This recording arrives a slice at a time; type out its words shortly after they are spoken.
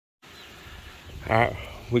All right,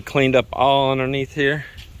 we cleaned up all underneath here,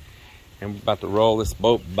 and we're about to roll this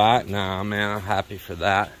boat back now. Man, I'm happy for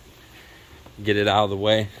that. Get it out of the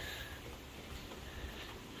way.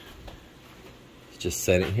 Just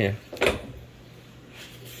set it here.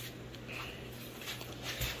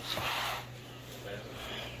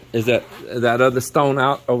 Is that other stone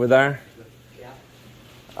out over there? Yeah.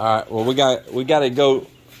 All right. Well, we got to go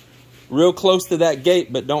real close to that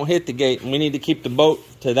gate, but don't hit the gate. And we need to keep the boat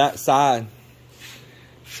to that side.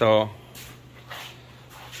 So,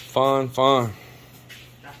 fun.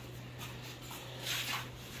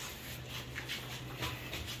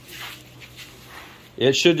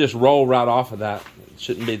 It should just roll right off of that. It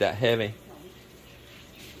shouldn't be that heavy.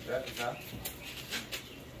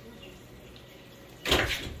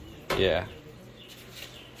 Yeah.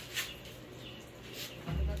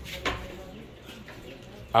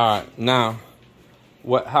 All right, now,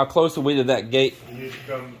 how close are we to that gate? You need to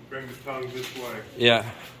come bring the tongue this way. Yeah.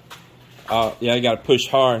 Yeah, you got to push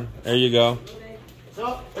hard. There you go.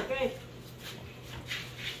 Okay.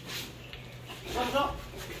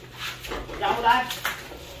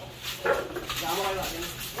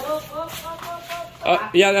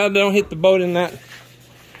 Yeah, don't hit the boat in that.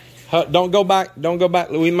 Don't go back. Don't go back.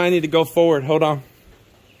 We might need to go forward. Hold on.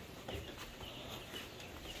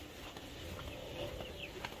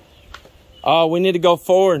 Oh, we need to go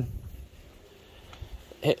forward.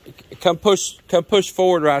 Come push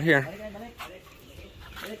forward right here.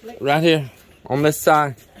 Right here on this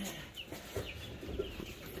side.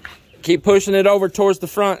 Keep pushing it over towards the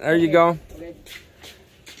front. There you go.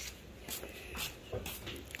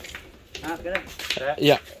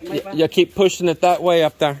 Yeah, keep pushing it that way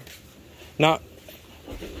up there. Now,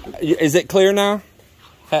 is it clear now?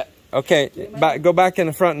 Okay, go back in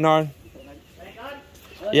the front, Nard.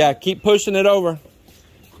 Yeah, keep pushing it over.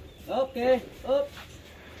 Okay, up.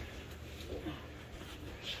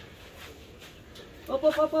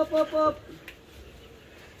 Up.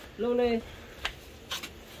 Slowly.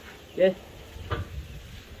 Yeah.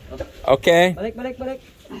 Okay. Balik.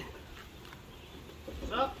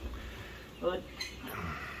 Good.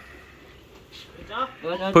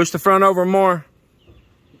 Push the front over more.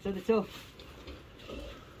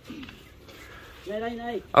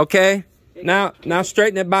 Okay. Now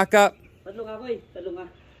straighten it back up.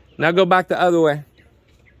 Now go back the other way.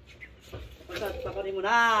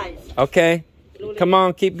 Okay. Come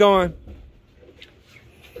on, keep going.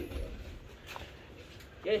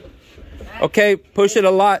 Okay, push it a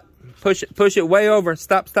lot. Push it way over.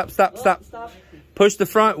 Stop. Push the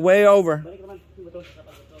front way over.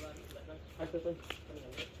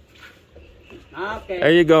 Okay.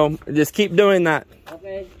 There you go. Just keep doing that.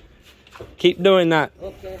 Okay. Keep doing that.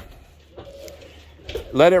 Okay.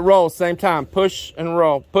 Let it roll same time. Push and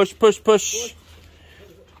roll. Push. Push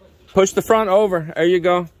the front over. There you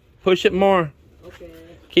go. Push it more. Okay.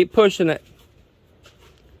 Keep pushing it.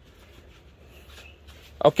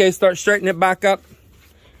 Okay, start straightening it back up.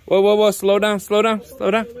 Whoa. Slow down.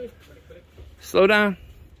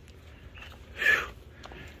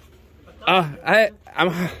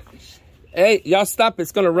 Hey, y'all stop.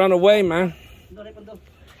 It's going to run away, man.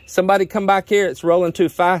 Somebody come back here. It's rolling too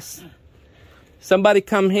fast. Somebody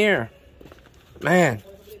come here. Man.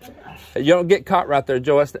 You don't get caught right there,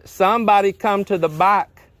 Joe. Somebody come to the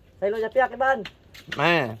back.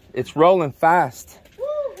 Man, it's rolling fast.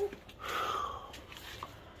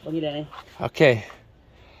 Okay.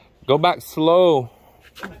 Go back slow.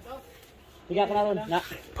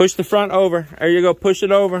 Push the front over. There you go. Push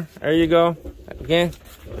it over. There you go. Again.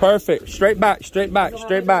 Perfect. Straight back.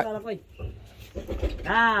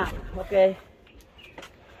 Ah, okay.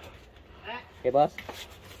 Okay, boss.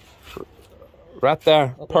 Right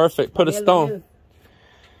there. Okay. Perfect. Put a stone.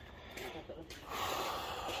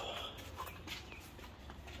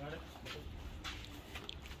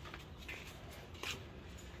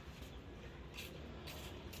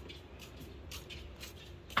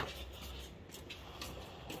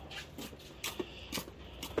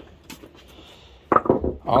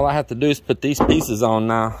 All I have to do is put these pieces on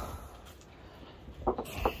now.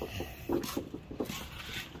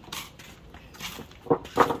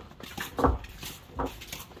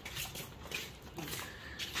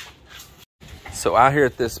 So out here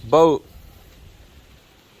at this boat,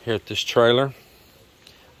 here at this trailer, I'm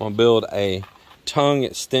gonna build a tongue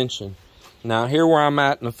extension. Now here where I'm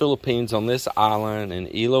at in the Philippines on this island in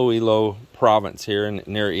Iloilo province here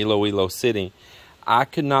near Iloilo City, I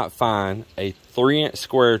could not find a 3-inch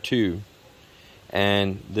square tube,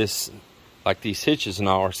 and this, like these hitches and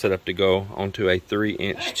all, are set up to go onto a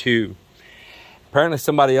 3-inch tube. Apparently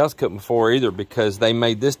somebody else couldn't before either, because they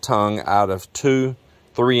made this tongue out of 2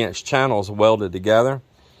 3-inch channels welded together.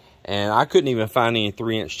 And I couldn't even find any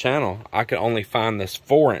 3-inch channel. I could only find this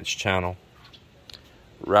 4-inch channel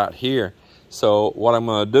right here. So what I'm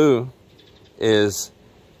going to do is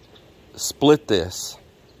split this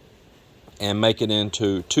and make it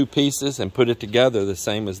into 2 pieces and put it together the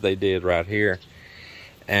same as they did right here.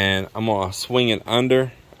 And I'm going to swing it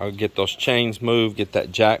under. I'll get those chains moved, get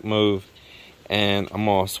that jack moved, and I'm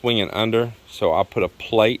going to swing it under. So I'll put a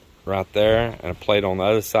plate right there and a plate on the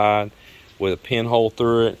other side with a pinhole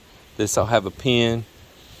through it. This will have a pin.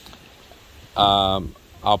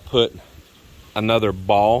 I'll put another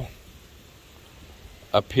ball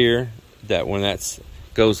up here that when that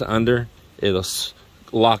goes under, it'll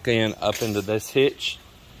lock in up into this hitch.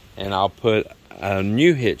 And I'll put a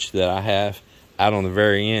new hitch that I have out on the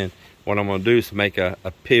very end. What I'm going to do is make a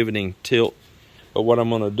pivoting tilt. But what I'm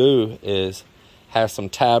going to do is have some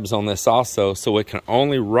tabs on this also, so it can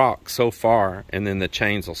only rock so far, and then the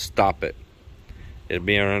chains will stop it. It'll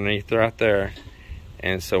be underneath right there.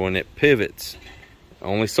 And so when it pivots,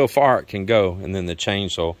 only so far it can go, and then the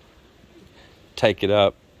chains will take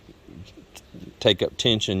up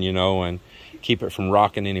tension, you know, and keep it from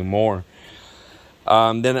rocking anymore.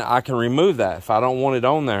 Then I can remove that. If I don't want it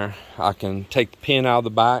on there, I can take the pin out of the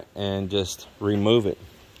back and just remove it.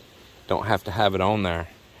 Don't have to have it on there.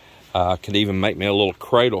 I could even make me a little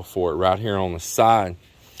cradle for it right here on the side.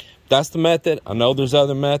 That's the method. I know there's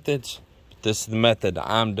other methods, but this is the method that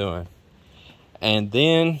I'm doing. And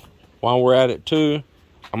then while we're at it too,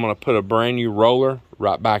 I'm going to put a brand new roller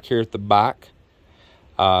right back here at the back.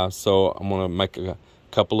 So I'm going to make a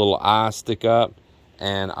couple little eyes stick up.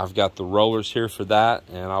 And I've got the rollers here for that,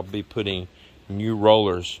 and I'll be putting new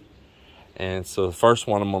rollers. And so the first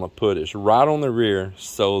one I'm going to put is right on the rear,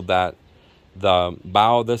 so that the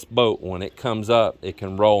bow of this boat, when it comes up, it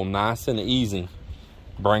can roll nice and easy,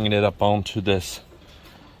 bringing it up onto this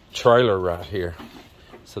trailer right here.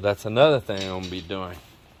 So that's another thing I'm going to be doing.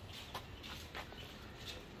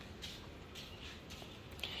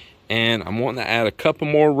 And I'm wanting to add a couple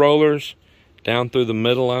more rollers down through the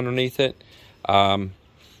middle underneath it. I'll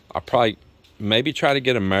probably maybe try to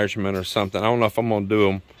get a measurement or something. I don't know if I'm going to do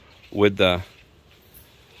them with the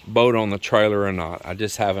boat on the trailer or not. I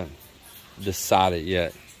just haven't decided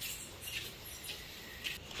yet.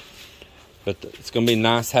 But it's going to be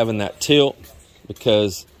nice having that tilt,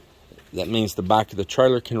 because that means the back of the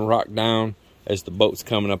trailer can rock down as the boat's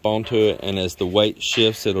coming up onto it, and as the weight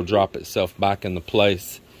shifts, it'll drop itself back into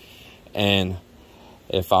place. And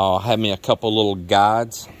if I'll have me a couple little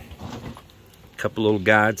guides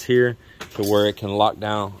here to where it can lock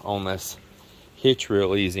down on this hitch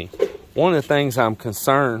real easy. One of the things I'm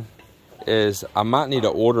concerned is I might need to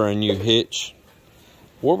order a new hitch.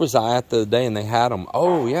 Where was I at the other day and they had them?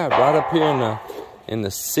 Oh yeah, right up here in the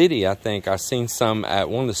city, I think. I seen some at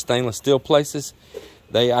one of the stainless steel places.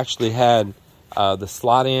 They actually had the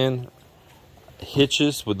slide-in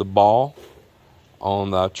hitches with the ball on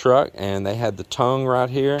the truck, and they had the tongue right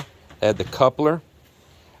here. They had the coupler.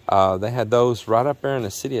 They had those right up there in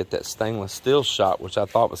the city at that stainless steel shop, which I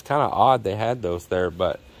thought was kind of odd they had those there.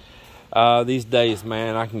 But these days,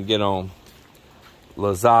 man, I can get on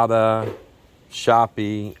Lazada,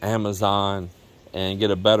 Shopee, Amazon, and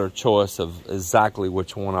get a better choice of exactly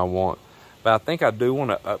which one I want. But I think I do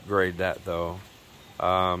want to upgrade that, though.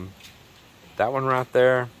 That one right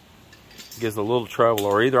there gives a little trouble.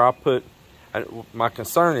 Or either I'll put... my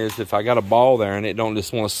concern is if I got a ball there and it don't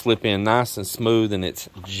just want to slip in nice and smooth and it's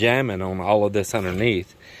jamming on all of this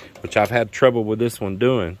underneath, which I've had trouble with this one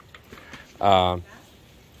doing, that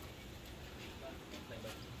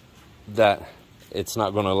it's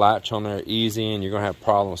not going to latch on there easy, and you're going to have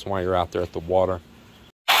problems while you're out there at the water.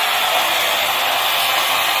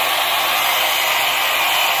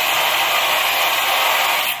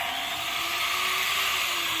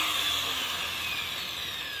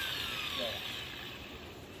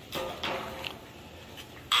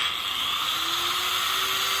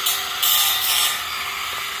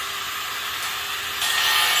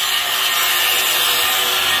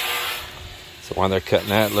 While they're cutting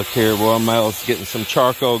that, look here, Royal Mel's getting some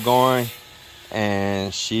charcoal going,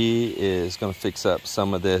 and she is going to fix up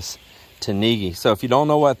some of this tanigi. So if you don't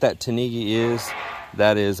know what that tanigi is,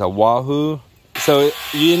 that is a Wahoo. So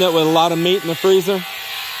you end up with a lot of meat in the freezer?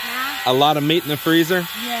 Huh? A lot of meat in the freezer?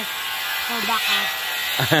 Yes, for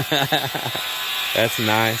backup. That's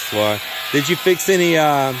nice. Well, did you fix any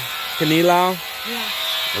kanilaw?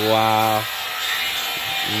 Yeah. Wow.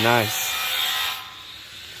 Nice.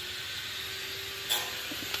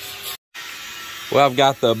 Well, I've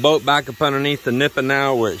got the boat back up underneath the nipa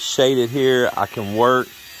now where it's shaded here. I can work.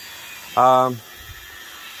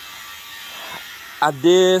 I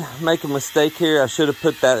did make a mistake here. I should have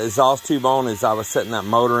put that exhaust tube on as I was setting that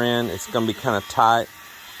motor in. It's going to be kind of tight.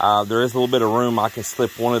 There is a little bit of room. I can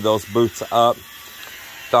slip one of those boots up.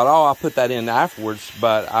 Thought, oh, I'll put that in afterwards,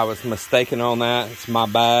 but I was mistaken on that. It's my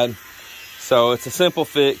bad. So it's a simple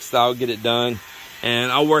fix. I'll get it done.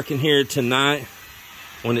 And I'll work in here tonight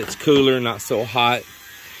when it's cooler, not so hot.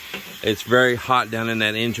 It's very hot down in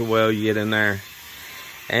that engine well. You get in there.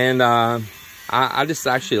 And I just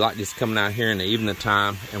actually like just coming out here in the evening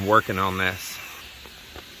time and working on this.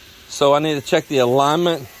 So I need to check the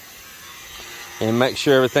alignment and make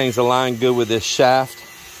sure everything's aligned good with this shaft.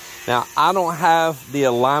 Now, I don't have the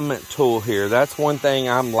alignment tool here. That's one thing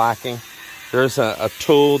I'm lacking. There's a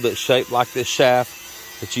tool that's shaped like this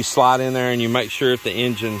shaft that you slide in there and you make sure if the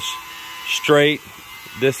engine's straight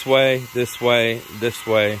this way, this way, this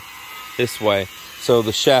way, this way. So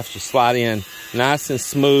the shaft just slide in nice and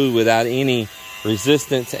smooth without any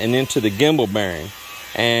resistance and into the gimbal bearing.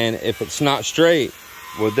 And if it's not straight,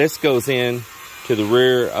 well, this goes in to the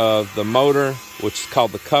rear of the motor, which is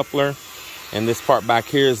called the coupler. And this part back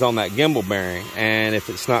here is on that gimbal bearing. And if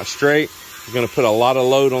it's not straight, you're going to put a lot of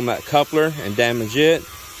load on that coupler and damage it.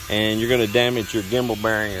 And you're going to damage your gimbal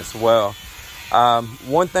bearing as well.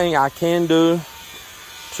 One thing I can do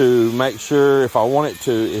to make sure if I want it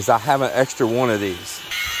to is I have an extra one of these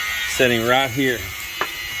sitting right here.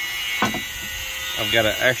 I've got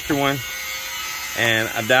an extra one. And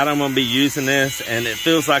I doubt I'm going to be using this. And it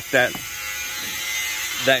feels like that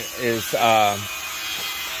is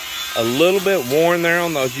a little bit worn there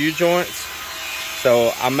on those U-joints.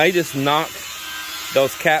 So I may just knock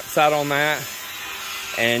those caps out on that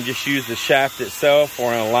and just use the shaft itself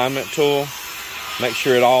or an alignment tool. Make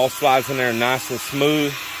sure it all slides in there nice and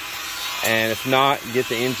smooth. And if not, get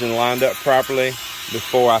the engine lined up properly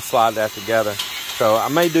before I slide that together. So I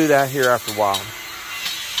may do that here after a while.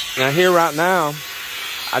 Now here right now,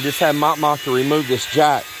 I just had Mop to remove this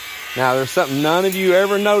jack. Now there's something none of you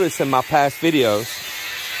ever noticed in my past videos.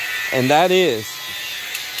 And that is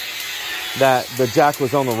that the jack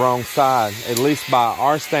was on the wrong side, at least by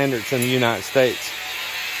our standards in the United States.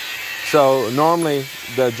 So normally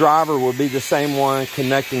the driver would be the same one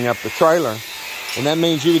connecting up the trailer. And that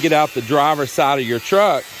means you would get out the driver's side of your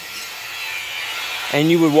truck and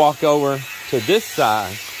you would walk over to this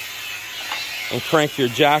side and crank your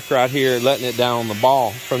jack right here, letting it down on the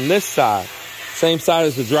ball from this side. Same side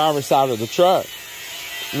as the driver's side of the truck.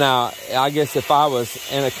 Now, I guess if I was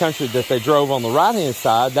in a country that they drove on the right-hand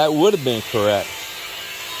side, that would have been correct.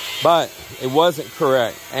 But it wasn't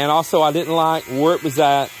correct. And also, I didn't like where it was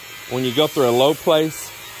at when you go through a low place.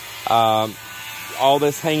 All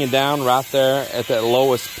this hanging down right there at that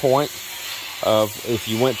lowest point of if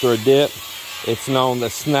you went through a dip, it's known to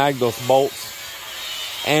snag those bolts.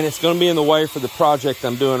 And it's going to be in the way for the project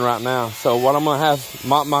I'm doing right now. So what I'm going to have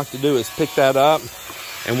Mop to do is pick that up.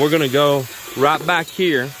 And we're going to go right back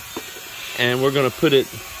here. And we're going to put it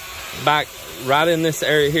back right in this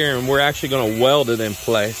area here. And we're actually going to weld it in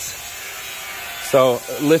place. So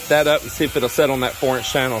lift that up and see if it'll set on that 4-inch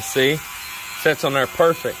channel. See? Sets on there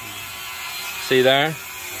perfect. See there?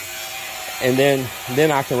 And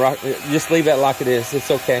then I can rock, just leave that like it is.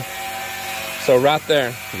 It's okay. So right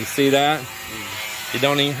there, you see that? You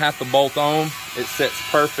don't even have to bolt on. It sits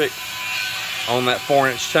perfect on that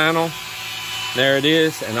 4-inch channel. There it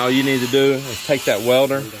is. And all you need to do is take that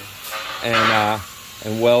welder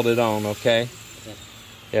and weld it on, okay?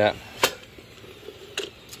 Yeah.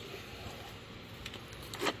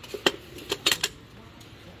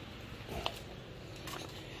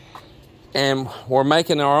 And we're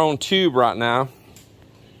making our own tube right now.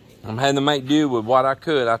 I'm having to make do with what I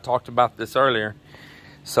could. I talked about this earlier.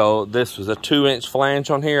 So this was a 2-inch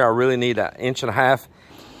flange on here. I really need an 1.5 inches.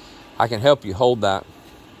 I can help you hold that.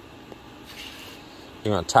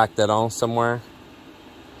 You're gonna tack that on somewhere.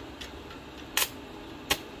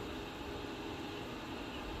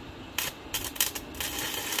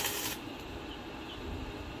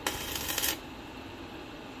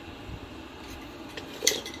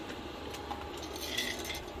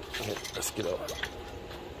 Let's get over.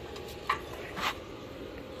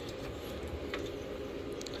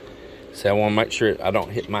 See, I want to make sure I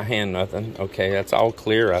don't hit my hand nothing. Okay, that's all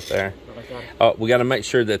clear right there. We got to make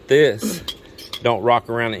sure that this don't rock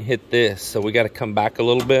around and hit this. So we got to come back a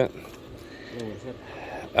little bit.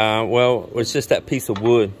 Well, it's just that piece of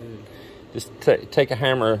wood. Just take a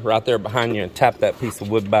hammer right there behind you and tap that piece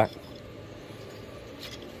of wood back.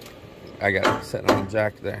 I got it sitting on the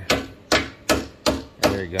jack there.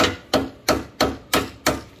 There you go.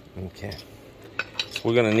 Okay. So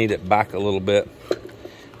we're going to need it back a little bit.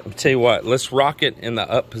 I'll tell you what, let's rock it in the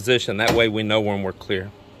up position. That way we know when we're clear.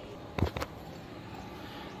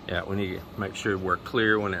 Yeah, we need to make sure we're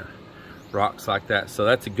clear when it rocks like that. So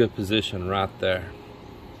that's a good position right there.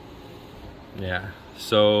 Yeah,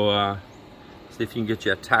 so see if you can get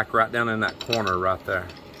your tack right down in that corner right there.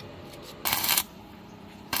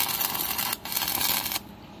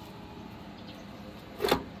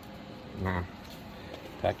 Now,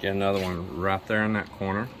 tack you another one right there in that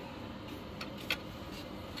corner.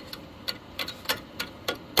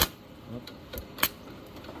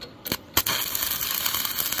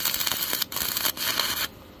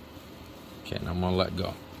 Okay, and I'm gonna let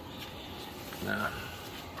go. Now,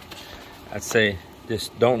 I'd say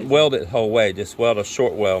just don't weld it the whole way. Just weld a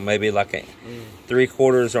short weld, maybe like a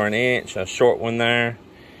 3/4 or an inch, a short one there,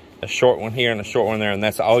 a short one here, and a short one there, and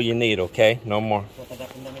that's all you need. Okay, no more.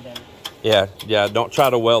 Yeah, don't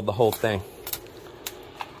try to weld the whole thing.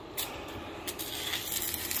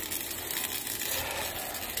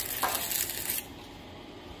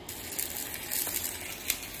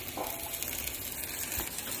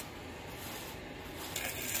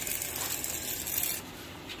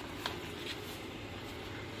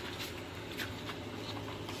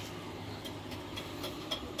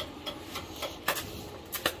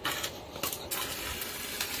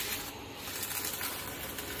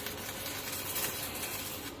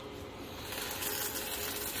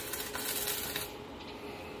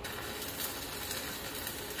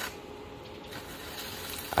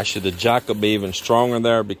 Actually, the jack will be even stronger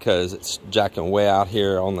there because it's jacking way out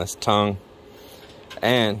here on this tongue.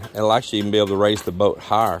 And it'll actually even be able to raise the boat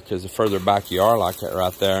higher because the further back you are like that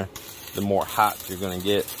right there, the more height you're going to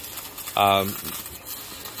get.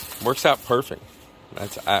 Works out perfect.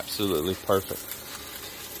 That's absolutely perfect.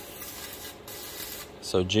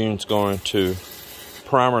 So June's going to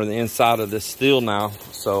primer the inside of this steel now.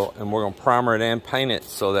 So, and we're going to primer it and paint it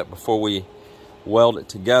so that before we weld it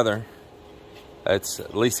together, it's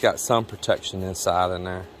at least got some protection inside in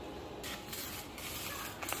there.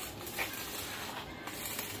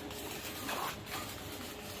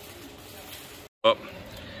 Oh,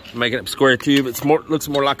 making it a square tube. It's looks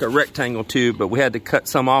more like a rectangle tube, but we had to cut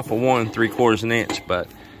some off of 1 3/4 inch. But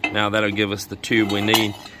now that'll give us the tube we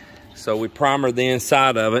need. So we primer the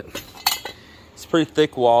inside of it. It's a pretty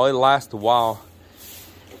thick wall. It'll last a while,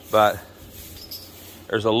 but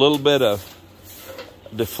there's a little bit of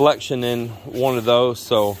deflection in one of those,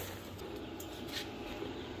 so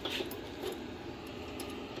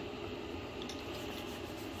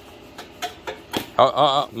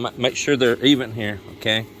make sure they're even here.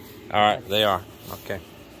 Okay, all right, they are. Okay,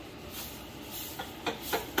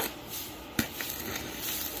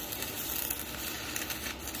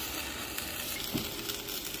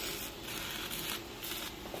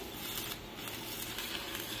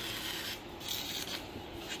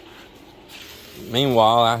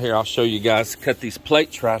 meanwhile, out here, I'll show you guys cut these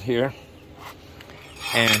plates right here.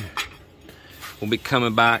 And we'll be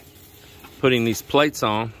coming back, putting these plates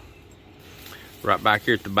on. Right back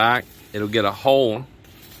here at the back, it'll get a hole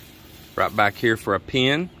right back here for a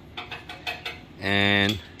pin.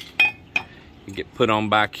 And you get put on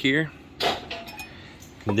back here.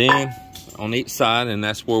 And then on each side, and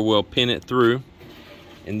that's where we'll pin it through.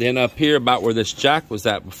 And then up here, about where this jack was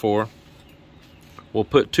at before, we'll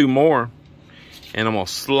put 2 more. And I'm gonna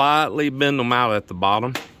slightly bend them out at the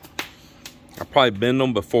bottom. I'll probably bend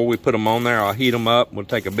them before we put them on there. I'll heat them up. We'll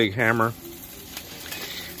take a big hammer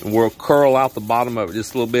and we'll curl out the bottom of it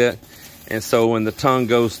just a little bit. And so when the tongue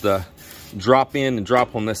goes to drop in and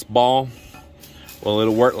drop on this ball, well,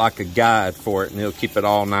 it'll work like a guide for it and it'll keep it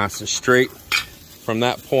all nice and straight. From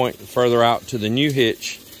that point further out to the new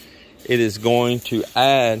hitch, it is going to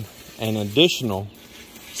add an additional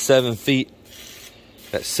 7 feet.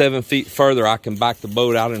 That's 7 feet further, I can back the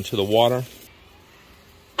boat out into the water.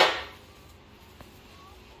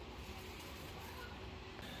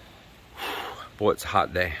 Boy, it's a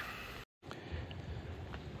hot day.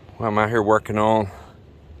 Well, I'm out here working on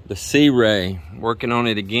the Sea Ray, working on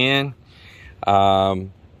it again. I'll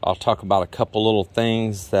talk about a couple little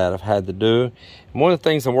things that I've had to do. And one of the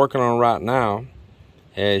things I'm working on right now,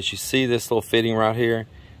 as you see this little fitting right here,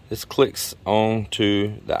 this clicks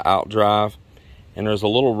onto the outdrive. And there's a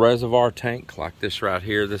little reservoir tank like this right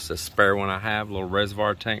here. This is a spare one I have, a little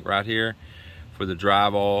reservoir tank right here for the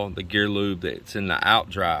drive oil, the gear lube that's in the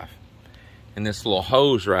outdrive. And this little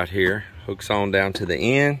hose right here hooks on down to the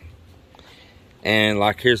end. And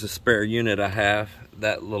like here's a spare unit I have,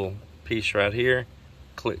 that little piece right here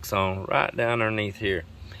clicks on right down underneath here.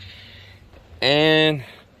 And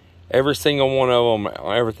every single one of them,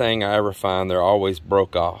 everything I ever find, they're always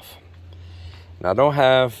broke off. Now, I don't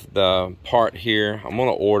have the part here. I'm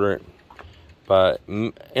gonna order it, but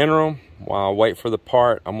interim, while I wait for the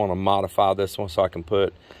part, I'm gonna modify this one so I can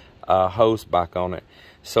put a hose back on it.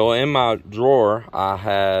 So in my drawer, I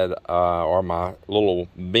had, or my little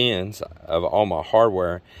bins of all my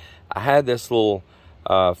hardware, I had this little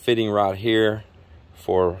fitting right here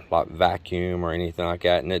for like vacuum or anything like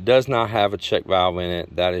that, and it does not have a check valve in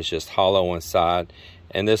it. That is just hollow inside,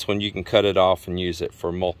 and this one you can cut it off and use it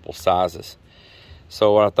for multiple sizes.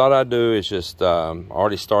 So what I thought I'd do is just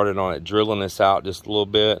already started on it, drilling this out just a little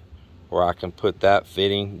bit where I can put that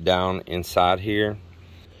fitting down inside here,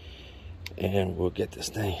 and we'll get this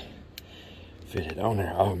thing fitted on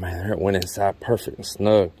there. Oh man, there it went inside perfect and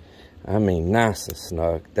snug. I mean, nice and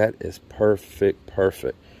snug. That is perfect,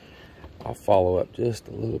 perfect. I'll follow up just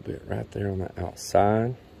a little bit right there on the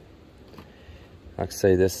outside. Like I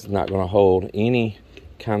say, this is not going to hold any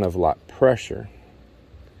kind of like pressure.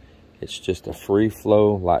 It's just a free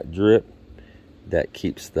flow like drip that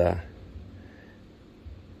keeps the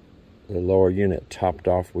lower unit topped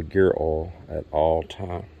off with gear oil at all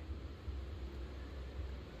time.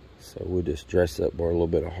 So we'll just dress up with a little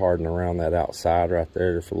bit of harden around that outside right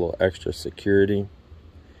there for a little extra security.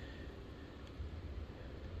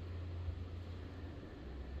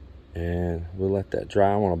 And we'll let that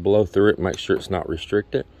dry. I want to blow through it, make sure it's not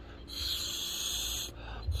restricted.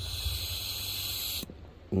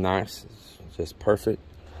 Nice, just perfect.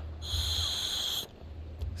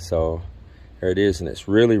 So there it is, and it's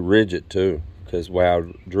really rigid too, because while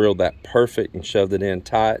I drilled that perfect and shoved it in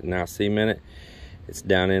tight, and now cement it, it's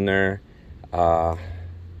down in there.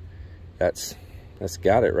 That's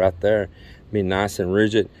got it right there. Be nice and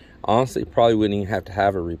rigid. Honestly, probably wouldn't even have to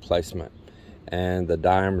have a replacement. And the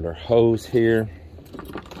diameter hose here,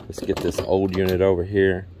 let's get this old unit over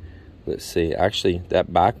here. Let's see, actually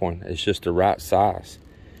that back one is just the right size.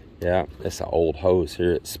 Yeah, it's an old hose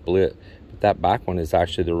here, it's split, but that back one is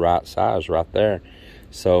actually the right size right there.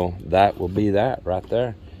 So that will be that right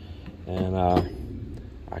there, and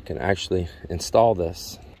I can actually install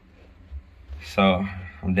this. So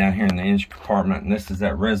I'm down here in the engine compartment, and this is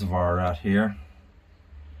that reservoir right here.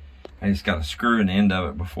 I just got to screw an end of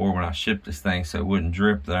it before when I shipped this thing so it wouldn't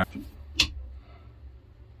drip there.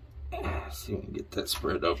 Let's see if we can get that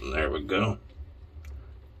spread open. There we go.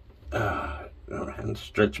 I'm having to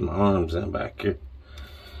stretch my arms in back here.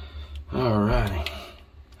 Alrighty.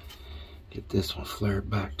 Get this one flared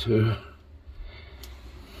back too.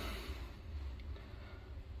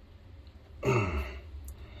 Well,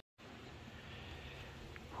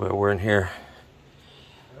 we're in here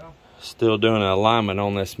still doing an alignment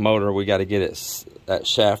on this motor. We got to get it, that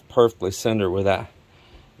shaft perfectly centered with that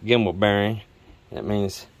gimbal bearing. That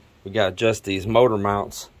means we got to adjust these motor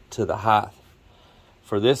mounts to the height.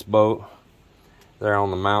 For this boat, they're on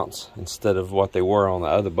the mounts instead of what they were on the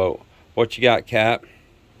other boat. What you got, Cap?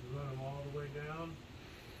 You run them all the way down?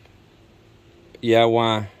 Yeah,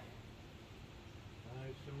 why? I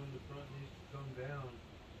assume the front needs to come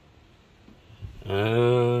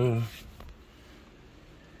down.